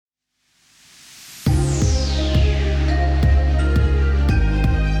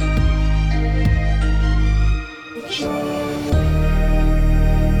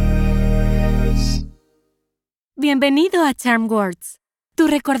Bienvenido a Charm Words, tu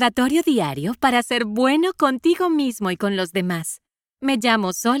recordatorio diario para ser bueno contigo mismo y con los demás. Me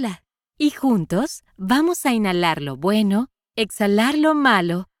llamo Sola y juntos vamos a inhalar lo bueno, exhalar lo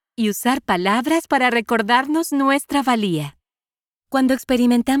malo y usar palabras para recordarnos nuestra valía. Cuando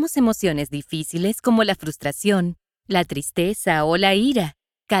experimentamos emociones difíciles como la frustración, la tristeza o la ira,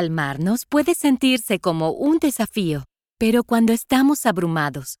 calmarnos puede sentirse como un desafío, pero cuando estamos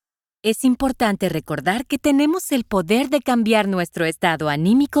abrumados, es importante recordar que tenemos el poder de cambiar nuestro estado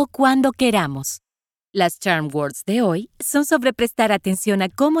anímico cuando queramos. Las Charm Words de hoy son sobre prestar atención a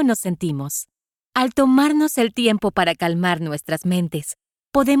cómo nos sentimos. Al tomarnos el tiempo para calmar nuestras mentes,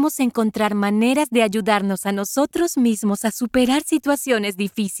 podemos encontrar maneras de ayudarnos a nosotros mismos a superar situaciones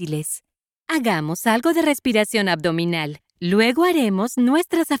difíciles. Hagamos algo de respiración abdominal. Luego haremos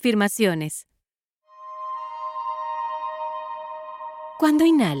nuestras afirmaciones. Cuando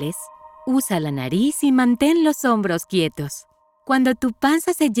inhales, usa la nariz y mantén los hombros quietos. Cuando tu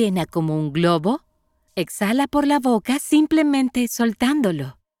panza se llena como un globo, exhala por la boca simplemente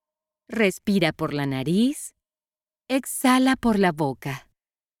soltándolo. Respira por la nariz, exhala por la boca.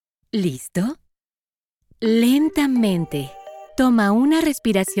 ¿Listo? Lentamente, toma una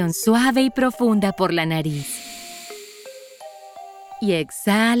respiración suave y profunda por la nariz. Y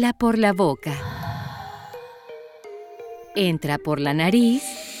exhala por la boca. Entra por la nariz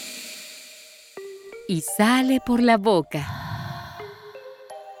y sale por la boca.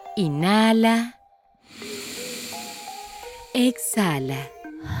 Inhala. Exhala.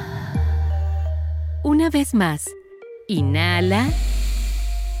 Una vez más. Inhala.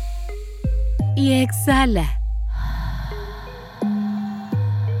 Y exhala.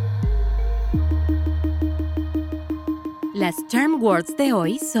 Las Charm Words de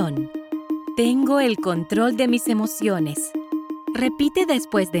hoy son: tengo el control de mis emociones. Repite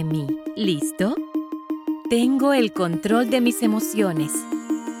después de mí. ¿Listo? Tengo el control de mis emociones.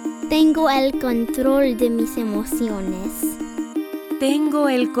 Tengo el control de mis emociones. Tengo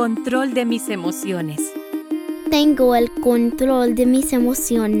el control de mis emociones. Tengo el control de mis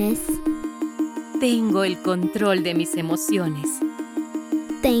emociones. Tengo el control de mis emociones.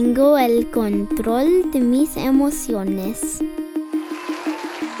 Tengo el control de mis emociones.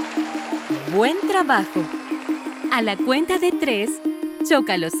 ¡Buen trabajo! A la cuenta de 3,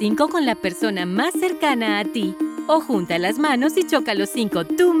 choca los 5 con la persona más cercana a ti o junta las manos y choca los 5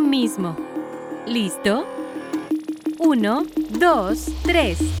 tú mismo. ¿Listo? 1, 2,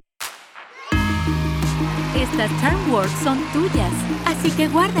 3. Estas Charm Words son tuyas, así que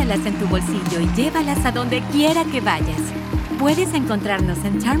guárdalas en tu bolsillo y llévalas a donde quiera que vayas. Puedes encontrarnos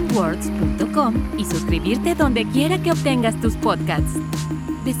en charmwords.com y suscribirte donde quiera que obtengas tus podcasts.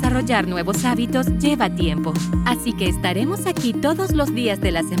 Desarrollar nuevos hábitos lleva tiempo, así que estaremos aquí todos los días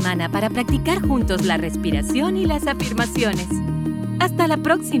de la semana para practicar juntos la respiración y las afirmaciones. ¡Hasta la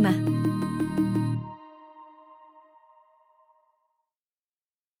próxima!